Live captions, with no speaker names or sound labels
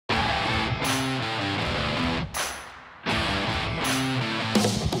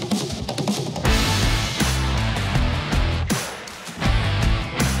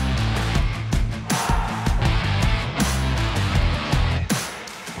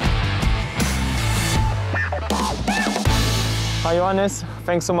Hi Johannes,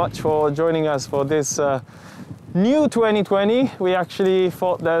 thanks so much for joining us for this new 2020. We actually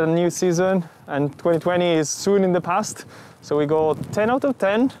thought that a new season and 2020 is soon in the past, so we go 10 out of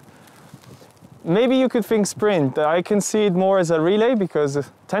 10. Maybe you could think sprint. I can see it more as a relay because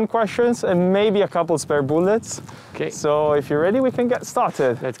 10 questions and maybe a couple spare bullets. Okay. So if you're ready, we can get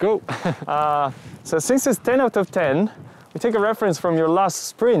started. Let's go. So since it's 10 out of 10, we take a reference from your last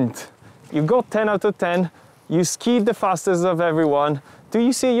sprint. You got 10 out of 10. You skied the fastest of everyone. Do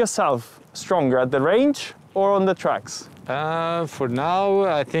you see yourself stronger at the range or on the tracks? For now,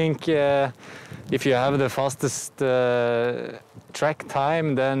 I think if you have the fastest track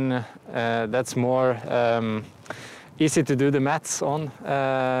time, then that's more easy to do the maths on.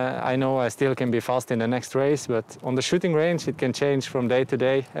 I know I still can be fast in the next race, but on the shooting range it can change from day to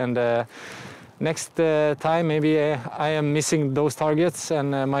day. And next time maybe I am missing those targets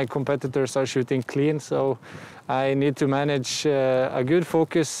and my competitors are shooting clean, so I need to manage a good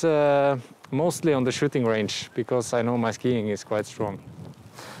focus mostly on the shooting range because I know my skiing is quite strong.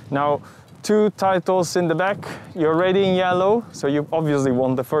 Now, 2 titles in the back, you're already in yellow, so you've obviously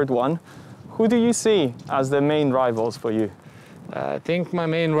won the third one. Who do you see as the main rivals for you? I think my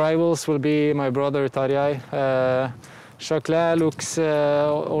main rivals will be my brother Tarjei. Jacqueline looks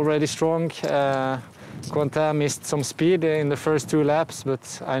already strong. Quentin missed some speed in the first 2 laps,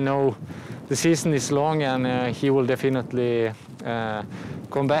 but I know the season is long and he will definitely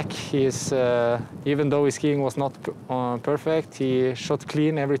come back. He is, even though his skiing was not perfect, he shot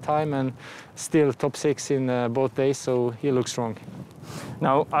clean every time and still top 6 in both days, so he looks strong.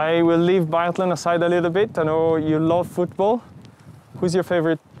 Now, I will leave biathlon aside a little bit. I know you love football. Who's your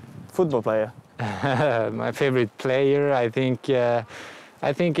favorite football player? My favorite player, I think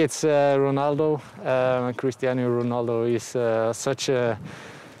it's Ronaldo. Cristiano Ronaldo is such a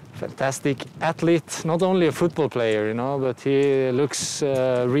fantastic athlete, not only a football player, you know, but he looks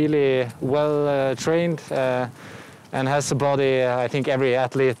really well trained and has a body I think every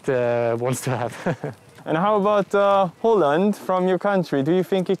athlete wants to have. And how about Holland from your country? Do you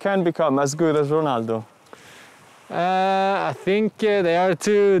think he can become as good as Ronaldo? I think they are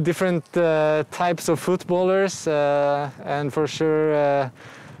 2 different types of footballers, and for sure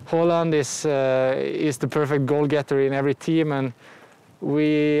Holland is the perfect goal getter in every team, and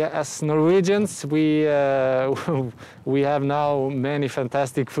we as Norwegians we have now many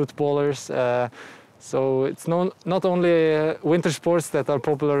fantastic footballers. So it's not only winter sports that are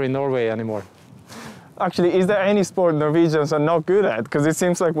popular in Norway anymore. Actually, is there any sport Norwegians are not good at? Because it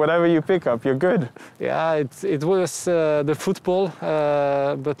seems like whatever you pick up, you're good. Yeah, it was the football,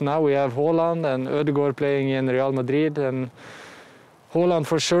 but now we have Haaland and Ødegaard playing in Real Madrid, and Haaland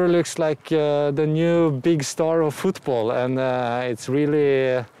for sure looks like the new big star of football, and it's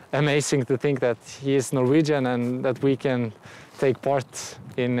really amazing to think that he is Norwegian and that we can take part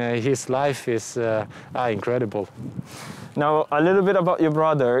in his life is incredible. Now, a little bit about your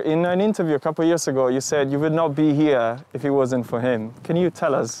brother. In an interview a couple of years ago, you said you would not be here if it wasn't for him. Can you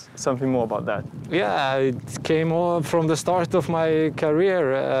tell us something more about that? Yeah, it came all from the start of my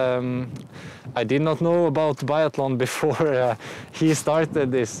career. I did not know about biathlon before he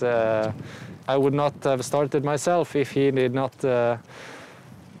started this. I would not have started myself if he did not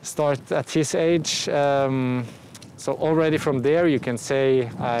start at his age. So already from there you can say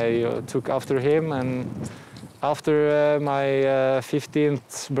I took after him, and after my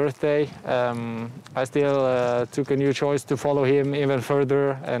 15th birthday I still took a new choice to follow him even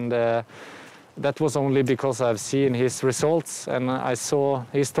further, and that was only because I've seen his results and I saw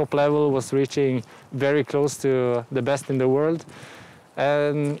his top level was reaching very close to the best in the world.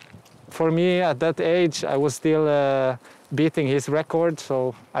 And for me at that age I was still beating his record,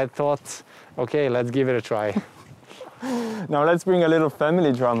 so I thought, okay, let's give it a try. Now let's bring a little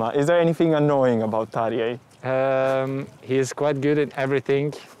family drama. Is there anything annoying about Tarjei? He is quite good at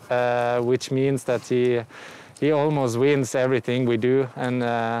everything, which means that he almost wins everything we do, and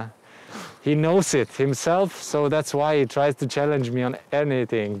he knows it himself, so that's why he tries to challenge me on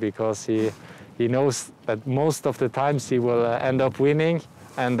anything, because he knows that most of the times he will end up winning,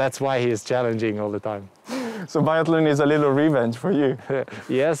 and that's why he is challenging all the time. So biathlon is a little revenge for you.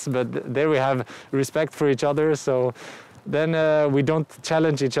 Yes, but there we have respect for each other, so then we don't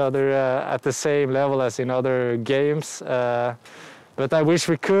challenge each other at the same level as in other games. But I wish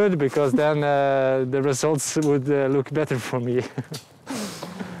we could, because then the results would look better for me.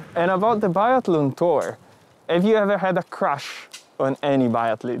 And about the biathlon tour, have you ever had a crush on any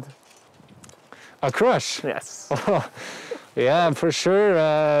biathlete? A crush? Yes. Yeah, for sure.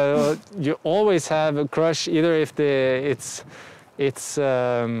 You always have a crush, either if it's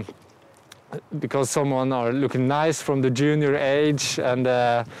because someone are looking nice from the junior age and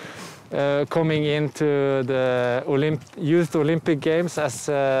coming into the Youth Olympic Games as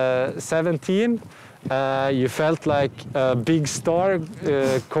 17. You felt like a big star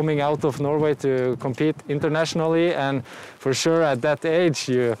coming out of Norway to compete internationally, and for sure at that age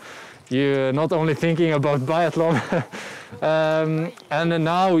you're not only thinking about biathlon. And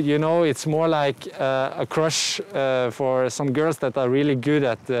now, you know, it's more like a crush for some girls that are really good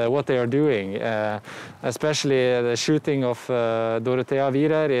at what they are doing. Especially the shooting of Dorothea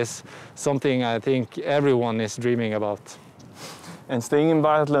Wierer is something I think everyone is dreaming about. And staying in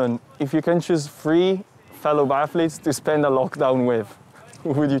biathlon, if you can choose 3 fellow biathletes to spend a lockdown with,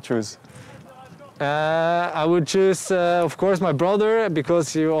 who would you choose? I would choose, of course, my brother,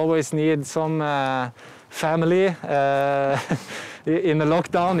 because you always need some family. In the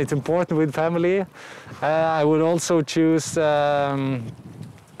lockdown, it's important with family. I would also choose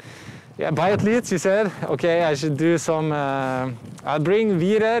biathletes, you said. Okay, I should do some... I'll bring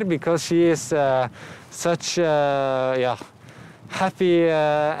Wierer, because she is such happy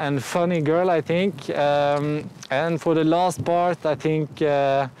and funny girl, I think. And for the last part, I think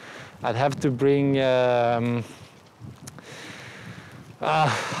I'd have to bring, I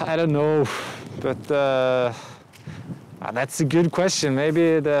don't know, but that's a good question.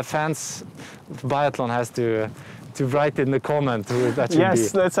 Maybe the fans of biathlon has to write in the comment who that should be.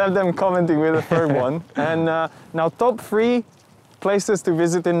 Yes, let's have them commenting with the third one. And now top 3 places to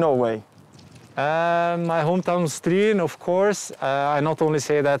visit in Norway. My hometown Stryn, of course. I not only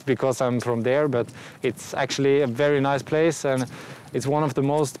say that because I'm from there, but it's actually a very nice place, and it's one of the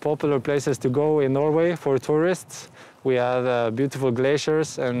most popular places to go in Norway for tourists. We have beautiful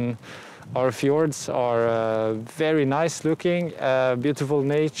glaciers, and our fjords are very nice looking, beautiful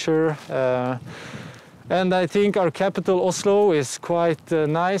nature. And I think our capital, Oslo, is quite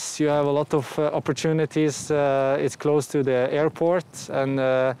nice. You have a lot of opportunities. It's close to the airport, and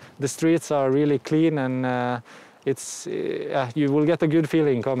the streets are really clean, and you will get a good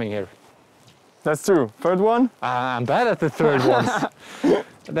feeling coming here. That's true. Third one? I'm bad at the third ones.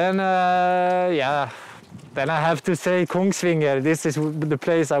 Then, then I have to say Kongsvinger. This is the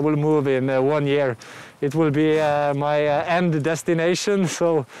place I will move in 1 year. It will be my end destination.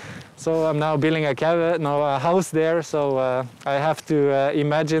 So I'm now building a house there. So I have to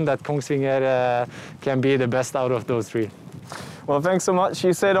imagine that Kongsvinger can be the best out of those 3. Well, thanks so much.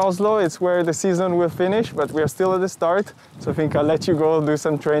 You said Oslo, it's where the season will finish, but we're still at the start. So I think I'll let you go do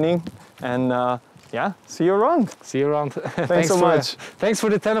some training, and see you around. See you around. Thanks so much. Thanks for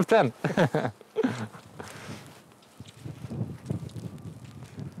the 10 of 10.